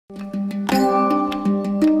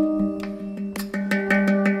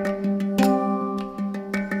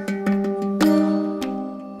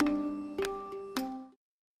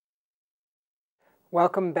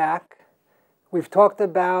Welcome back. We've talked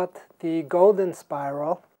about the golden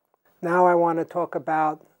spiral. Now I want to talk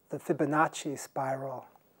about the Fibonacci spiral.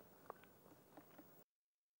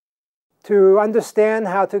 To understand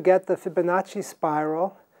how to get the Fibonacci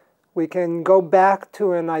spiral, we can go back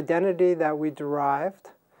to an identity that we derived,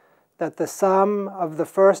 that the sum of the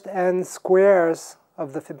first n squares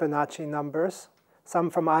of the Fibonacci numbers, sum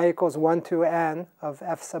from I equals 1 to n of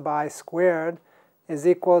f sub I squared, is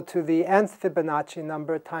equal to the nth Fibonacci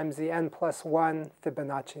number times the n plus 1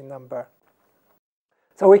 Fibonacci number.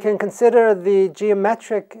 So we can consider the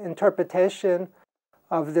geometric interpretation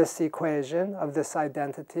of this equation, of this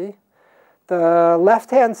identity. The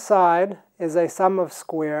left-hand side is a sum of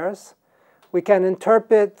squares. We can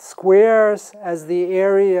interpret squares as the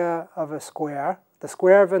area of a square. The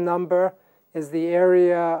square of a number is the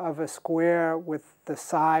area of a square with the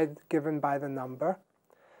side given by the number.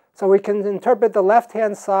 So we can interpret the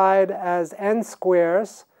left-hand side as n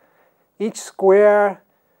squares. Each square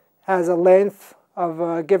has a length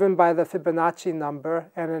of given by the Fibonacci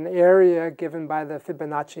number and an area given by the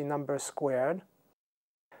Fibonacci number squared.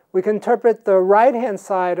 We can interpret the right-hand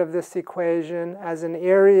side of this equation as an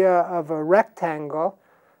area of a rectangle.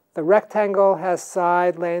 The rectangle has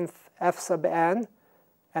side length f sub n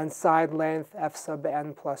and side length f sub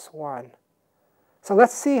n plus 1. So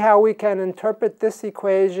let's see how we can interpret this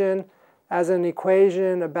equation as an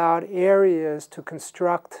equation about areas to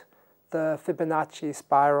construct the Fibonacci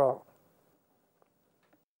spiral.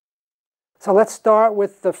 So let's start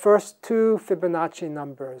with the first two Fibonacci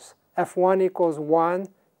numbers, f1 equals 1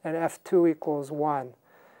 and f2 equals 1.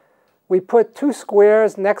 We put two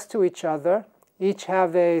squares next to each other. Each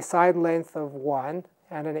have a side length of 1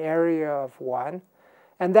 and an area of 1.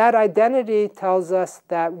 And that identity tells us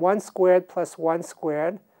that 1 squared plus 1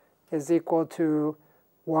 squared is equal to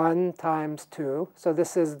 1 times 2. So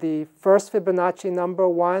this is the first Fibonacci number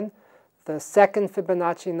 1. The second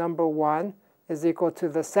Fibonacci number 1 is equal to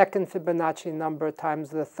the second Fibonacci number times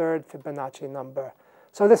the third Fibonacci number.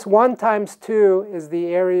 So this 1 times 2 is the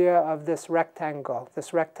area of this rectangle.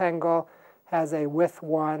 This rectangle has a width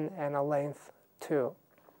 1 and a length 2.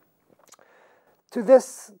 To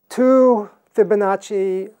this 2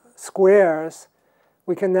 Fibonacci squares,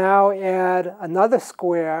 we can now add another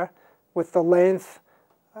square with the length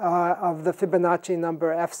of the Fibonacci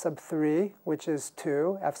number f sub 3, which is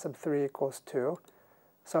 2. f sub 3 equals 2.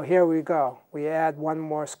 So here we go. We add one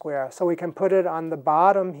more square. So we can put it on the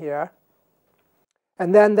bottom here.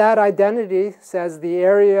 And then that identity says the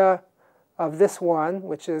area of this one,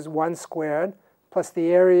 which is 1 squared, plus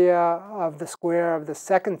the area of the square of the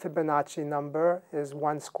second Fibonacci number is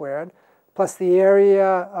 1 squared, plus the area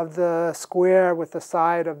of the square with the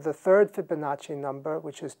side of the third Fibonacci number,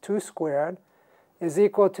 which is 2 squared, is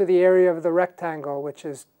equal to the area of the rectangle, which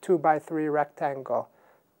is 2 by 3 rectangle,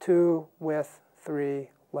 2 width, 3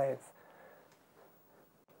 length.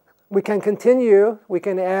 We can continue. We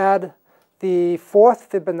can add the fourth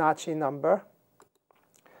Fibonacci number.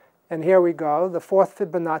 And here we go. The fourth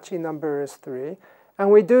Fibonacci number is 3. And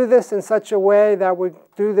we do this in such a way that we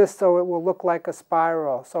do this so it will look like a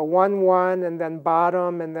spiral. So 1, 1, and then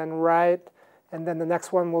bottom, and then right, and then the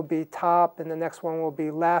next one will be top, and the next one will be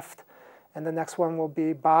left, and the next one will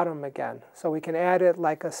be bottom again. So we can add it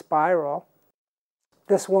like a spiral.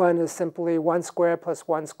 This one is simply 1 squared plus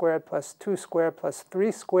 1 squared plus 2 squared plus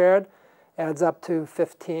 3 squared adds up to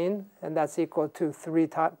 15, and that's equal to 3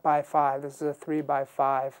 by 5. This is a 3 by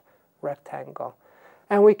 5 rectangle.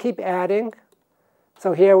 And we keep adding.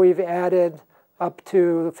 So here we've added up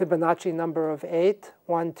to the Fibonacci number of 8.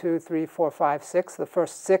 1, 2, 3, 4, 5, 6, the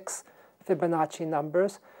first 6 Fibonacci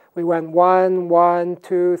numbers. We went 1, 1,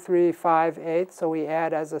 2, 3, 5, 8, so we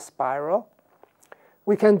add as a spiral.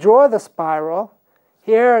 We can draw the spiral.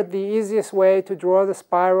 Here, the easiest way to draw the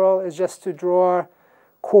spiral is just to draw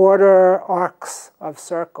quarter arcs of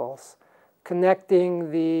circles,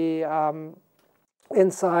 connecting the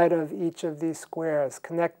inside of each of these squares,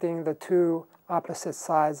 connecting the two opposite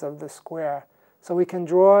sides of the square. So we can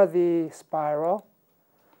draw the spiral,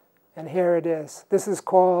 and here it is. This is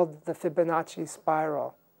called the Fibonacci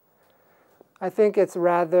spiral. I think it's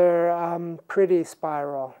rather pretty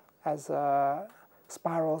spiral as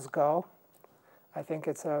spirals go. I think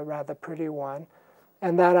it's a rather pretty one.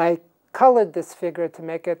 And that I colored this figure to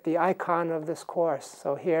make it the icon of this course.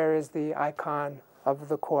 So here is the icon of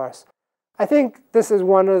the course. I think this is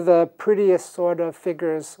one of the prettiest sort of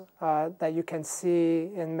figures that you can see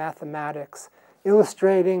in mathematics,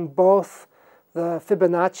 illustrating both the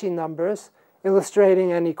Fibonacci numbers,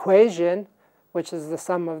 illustrating an equation, which is the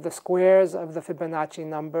sum of the squares of the Fibonacci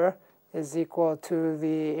number is equal to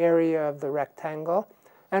the area of the rectangle,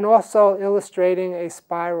 and also illustrating a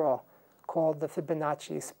spiral called the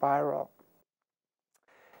Fibonacci spiral.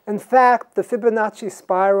 In fact, the Fibonacci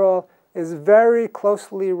spiral is very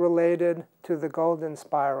closely related to the golden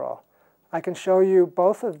spiral. I can show you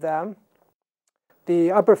both of them.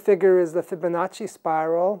 The upper figure is the Fibonacci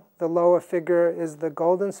spiral. The lower figure is the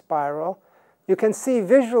golden spiral. You can see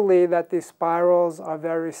visually that these spirals are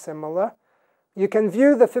very similar. You can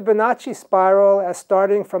view the Fibonacci spiral as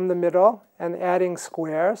starting from the middle and adding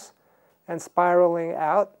squares and spiraling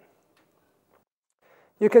out.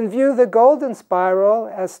 You can view the golden spiral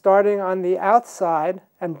as starting on the outside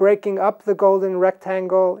and breaking up the golden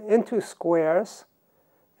rectangle into squares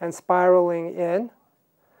and spiraling in.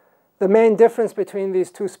 The main difference between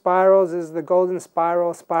these two spirals is the golden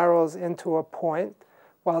spiral spirals into a point,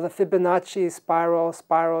 while the Fibonacci spiral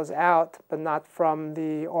spirals out, but not from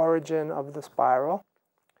the origin of the spiral.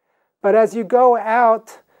 But as you go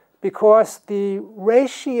out, because the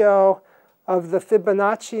ratio of the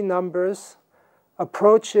Fibonacci numbers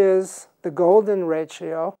approaches the golden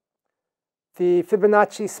ratio, the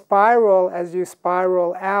Fibonacci spiral, as you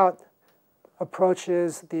spiral out,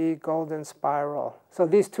 approaches the golden spiral. So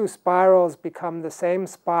these two spirals become the same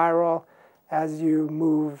spiral as you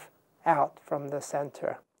move out from the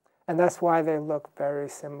center. And that's why they look very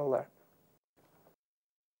similar.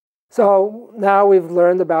 So now we've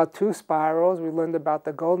learned about two spirals. We learned about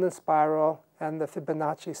the golden spiral and the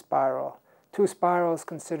Fibonacci spiral. Two spirals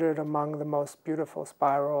considered among the most beautiful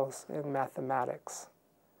spirals in mathematics.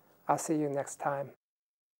 I'll see you next time.